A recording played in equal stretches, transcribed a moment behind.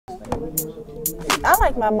I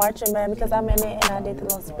like my marching band because I'm in it and I did the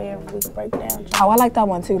little spirit week breakdown. Oh, I like that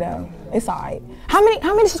one too though. It's alright. How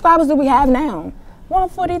many subscribers do we have now?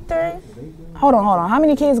 143. Hold on. How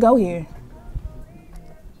many kids go here?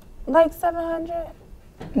 Like 700.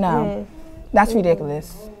 No, that's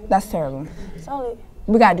ridiculous. That's terrible. Solid.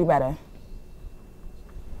 We gotta do better.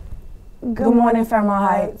 Good morning, Fairmont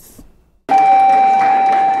Heights.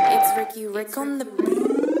 It's Ricky Rick on the beat.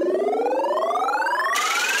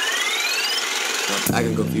 I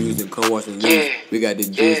can confuse and come watch the news. We got the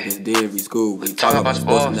juice, Miss Denver school. We talk about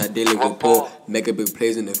sports and not daily report. Making big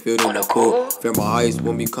plays in the field and the court. Fairmont Heights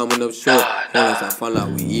when we coming up short. Hornets, I find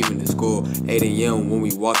out we even the score. 8 a.m. when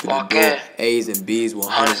we walk through the door. A's and B's,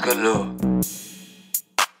 100 galore.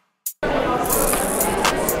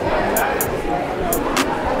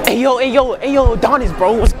 Hey yo, Donis,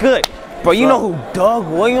 bro, what's good? Bro, you know who Doug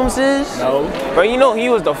Williams is? No. Bro, you know he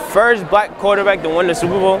was the first black quarterback to win the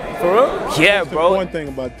Super Bowl? For real? Yeah, That's bro. The one thing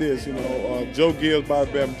about this, Joe Gibbs,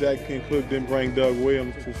 Bobby Bam, Jack King Cook didn't bring Doug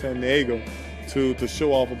Williams to San Diego to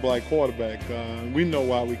show off a black quarterback. We know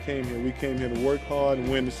why we came here. We came here to work hard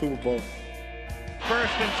and win the Super Bowl.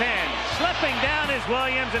 1st and 10. Slipping down is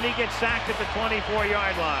Williams, and he gets sacked at the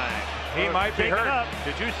 24-yard line. He might be hurt.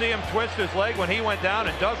 Did you see him twist his leg when he went down?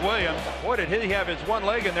 And Doug Williams, boy, did he have his one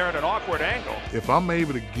leg in there at an awkward angle. If I'm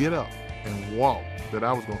able to get up and walk, that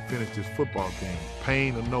I was going to finish this football game,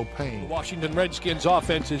 pain or no pain. The Washington Redskins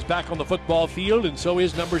offense is back on the football field, and so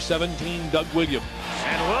is number 17, Doug Williams.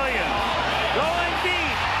 And Williams going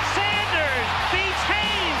deep. Sanders beats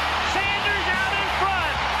Haynes. Sanders out in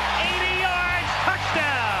front. 80 yards,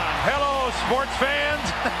 touchdown. Hello, sports fans.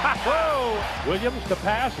 Whoa! Williams to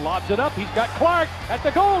pass, lobs it up. He's got Clark at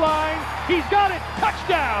the goal line. He's got it.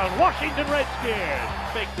 Touchdown, Washington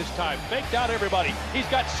Redskins. Fake this time. Faked out everybody. He's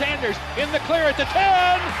got Sanders in the clear at the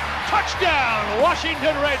 10. Touchdown,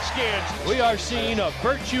 Washington Redskins. We are seeing a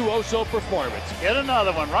virtuoso performance. Get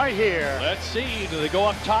another one right here. Let's see. Do they go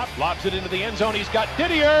up top? Lobs it into the end zone. He's got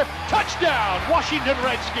Didier. Touchdown, Washington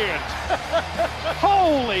Redskins.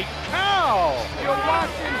 Holy cow. You're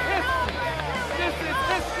watching history. This is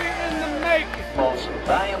history in the making. Most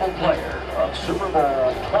valuable player of Super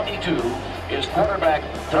Bowl 22 is quarterback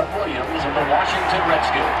Doug Williams of the Washington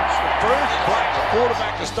Redskins. First black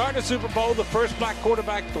quarterback to start a Super Bowl, the first black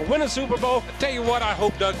quarterback to win a Super Bowl. I tell you what, I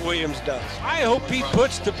hope Doug Williams does. I hope he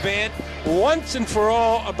puts to bed once and for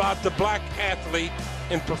all about the black athlete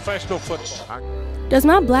in professional football. Does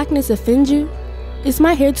my blackness offend you? Is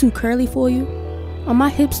my hair too curly for you? Are my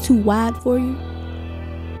hips too wide for you?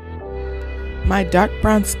 My dark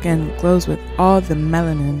brown skin glows with all the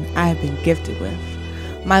melanin I have been gifted with.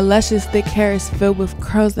 My luscious thick hair is filled with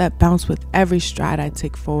curls that bounce with every stride I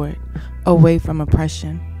take forward, away from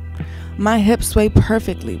oppression. My hips sway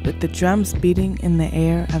perfectly with the drums beating in the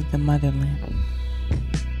air of the motherland.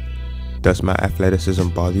 Does my athleticism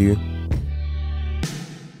bother you?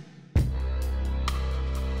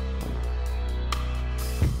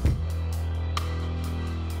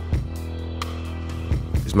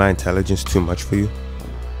 Is my intelligence too much for you?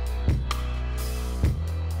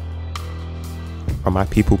 Are my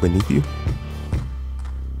people beneath you?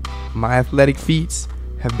 My athletic feats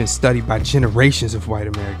have been studied by generations of white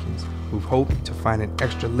Americans who've hoped to find an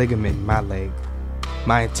extra ligament in my leg.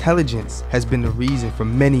 My intelligence has been the reason for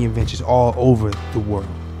many inventions all over the world.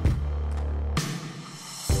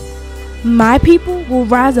 My people will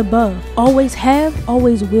rise above, always have,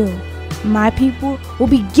 always will. My people will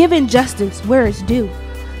be given justice where it's due.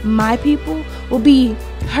 My people will be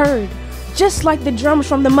heard, just like the drums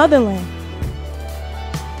from the motherland.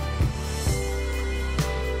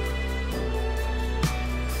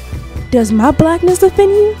 Does my blackness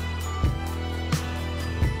offend you?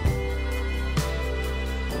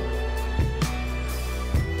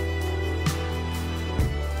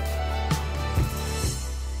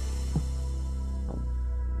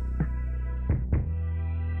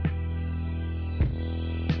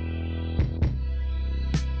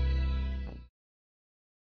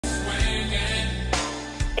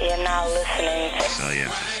 You're now listening to... Oh,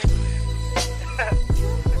 yeah.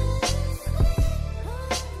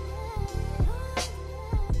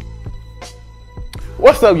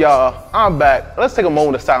 What's up, y'all? I'm back. Let's take a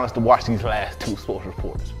moment of silence to watch these last two sports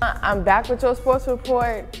reports. I'm back with your sports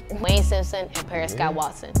report. Wayne Simpson and Paris Scott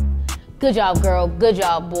Watson. Good job, girl. Good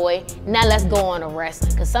job, boy. Now let's go on to rest,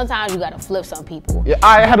 because sometimes you gotta flip some people. Yeah,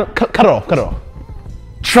 I had to cut it off.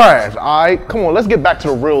 Trash, all right? Come on, let's get back to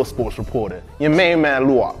the real sports reporter. Your main man,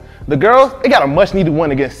 Luak. The girls, they got a much-needed win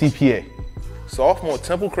against CPA. Sophomore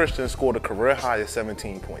Temple Christian scored a career high of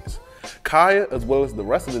 17 points. Kaya, as well as the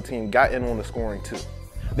rest of the team, got in on the scoring too.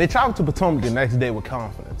 They traveled to Potomac the next day with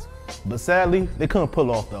confidence. But sadly, they couldn't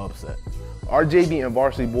pull off the upset. Our JV and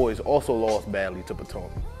varsity boys also lost badly to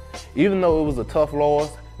Potomac. Even though it was a tough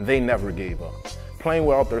loss, they never gave up, playing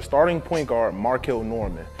without their starting point guard, Markel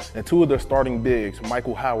Norman, and two of their starting bigs,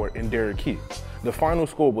 Michael Howard and Derek Key. The final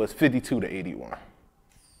score was 52-81.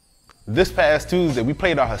 This past Tuesday, we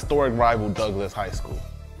played our historic rival, Douglas High School.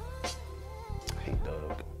 I hate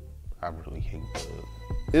Doug. I really hate Doug.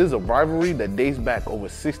 It is a rivalry that dates back over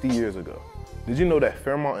 60 years ago. Did you know that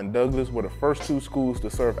Fairmont and Douglas were the first two schools to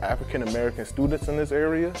serve African American students in this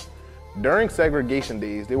area? During segregation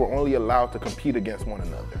days, they were only allowed to compete against one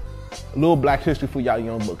another. A little black history for y'all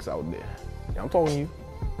young bucks out there. Yeah, I'm talking to you.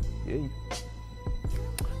 Yeah, you.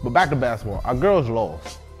 But back to basketball, our girls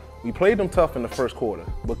lost. We played them tough in the first quarter,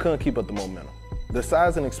 but couldn't keep up the momentum. The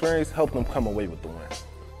size and experience helped them come away with the win.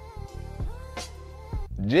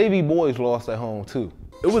 JV boys lost at home too.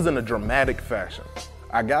 It was in a dramatic fashion.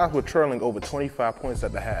 Our guys were trailing over 25 points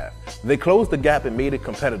at the half. They closed the gap and made it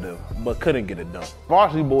competitive, but couldn't get it done.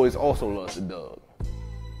 Varsity boys also lost to Doug.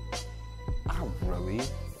 I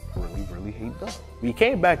really hate Doug. We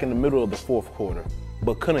came back in the middle of the fourth quarter,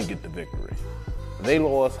 but couldn't get the victory. They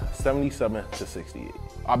lost 77-68.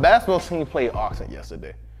 Our basketball team played Oxford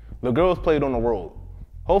yesterday. The girls played on the road.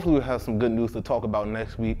 Hopefully we'll have some good news to talk about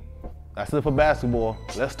next week. That's it for basketball.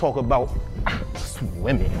 Let's talk about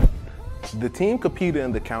swimming. The team competed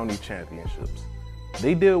in the county championships.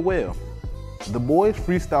 They did well. The boys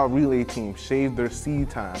freestyle relay team shaved their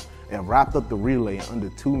seed time and wrapped up the relay in under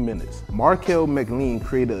 2 minutes. Markel McLean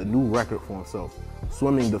created a new record for himself,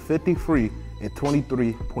 swimming the 50 free in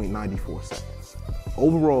 23.94 seconds.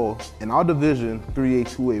 Overall, in our division 3A,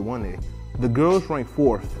 2A, 1A, the girls ranked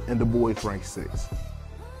 4th and the boys ranked 6th.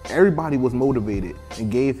 Everybody was motivated and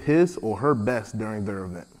gave his or her best during their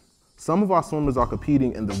event. Some of our swimmers are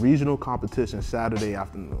competing in the regional competition Saturday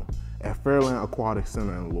afternoon at Fairland Aquatic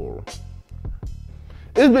Center in Laurel.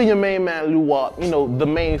 It's been your main man, Lou Wop. You know, the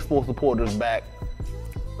main sports reporter's back.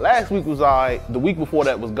 Last week was alright, the week before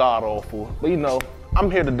that was god-awful, but you know, I'm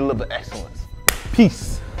here to deliver excellence.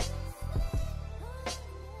 Peace.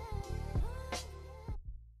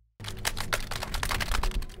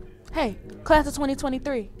 Hey, class of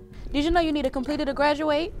 2023, did you know you need to complete it to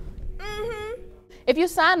graduate? If you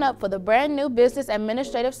sign up for the brand new Business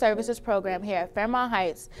Administrative Services program here at Fairmont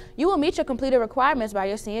Heights, you will meet your completed requirements by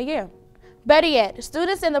your senior year. Better yet,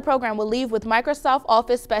 students in the program will leave with Microsoft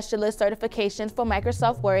Office Specialist certifications for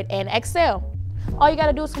Microsoft Word and Excel. All you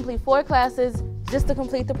gotta do is complete 4 classes just to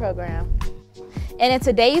complete the program. And in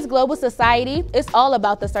today's global society, it's all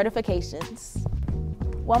about the certifications.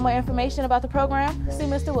 Want more information about the program? See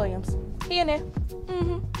Mr. Williams. He in there.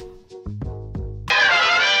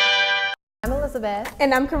 I'm Elizabeth.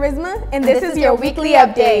 And I'm Charisma, and this is your weekly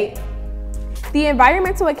update. The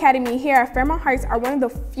Environmental Academy here at Fairmont Heights are one of the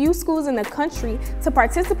few schools in the country to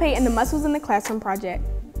participate in the Muscles in the Classroom project.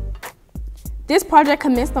 This project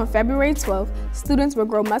commenced on February 12th. Students will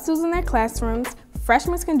grow muscles in their classrooms.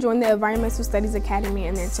 Freshmen can join the Environmental Studies Academy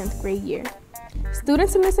in their 10th grade year.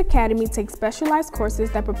 Students in this academy take specialized courses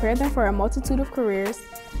that prepare them for a multitude of careers,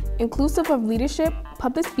 inclusive of leadership,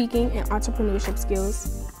 public speaking, and entrepreneurship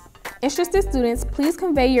skills. Interested students, please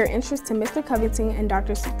convey your interest to Mr. Covington and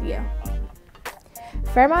Dr. Cynthia.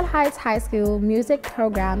 Fairmont Heights High School music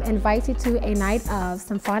program invites you to a night of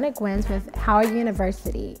symphonic winds with Howard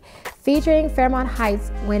University, featuring Fairmont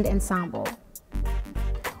Heights Wind Ensemble.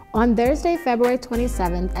 On Thursday, February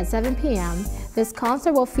 27th at 7 p.m., this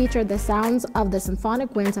concert will feature the sounds of the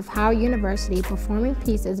symphonic winds of Howard University performing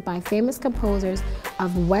pieces by famous composers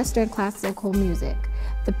of Western classical music.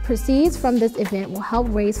 The proceeds from this event will help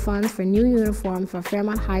raise funds for new uniforms for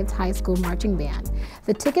Fairmont Heights High School Marching Band.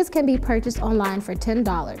 The tickets can be purchased online for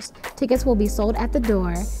 $10. Tickets will be sold at the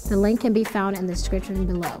door. The link can be found in the description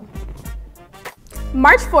below.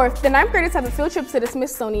 March 4th, the 9th graders have a field trip to the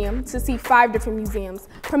Smithsonian to see 5 different museums.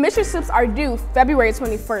 Permission slips are due February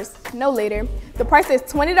 21st, no later. The price is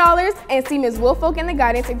 $20, and see Ms. Wilfolk in the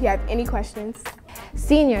guidance if you have any questions.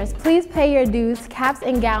 Seniors, please pay your dues. Caps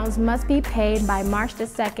and gowns must be paid by March the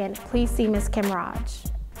 2nd. Please see Ms. Kim Raj.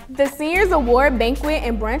 The Seniors Award Banquet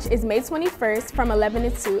and Brunch is May 21st from 11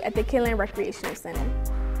 to 2 at the Killen Recreational Center.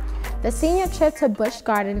 The senior trip to Busch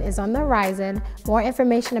Garden is on the horizon. More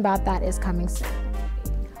information about that is coming soon.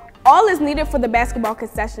 All is needed for the basketball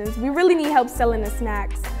concessions. We really need help selling the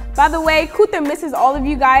snacks. By the way, Kuther misses all of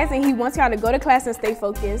you guys and he wants y'all to go to class and stay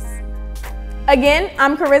focused. Again,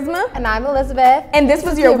 I'm Charisma. And I'm Elizabeth. And this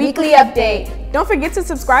was your weekly update. Don't forget to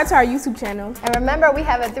subscribe to our YouTube channel. And remember, we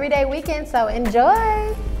have a 3-day weekend, so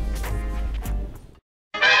enjoy.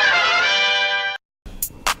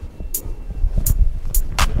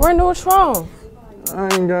 Brenda, what's wrong? I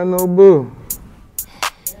ain't got no boo.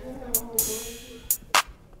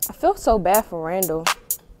 I feel so bad for Randall.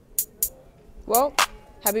 Well,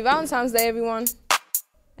 happy Valentine's Day, everyone.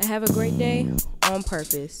 And have a great day on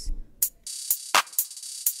purpose.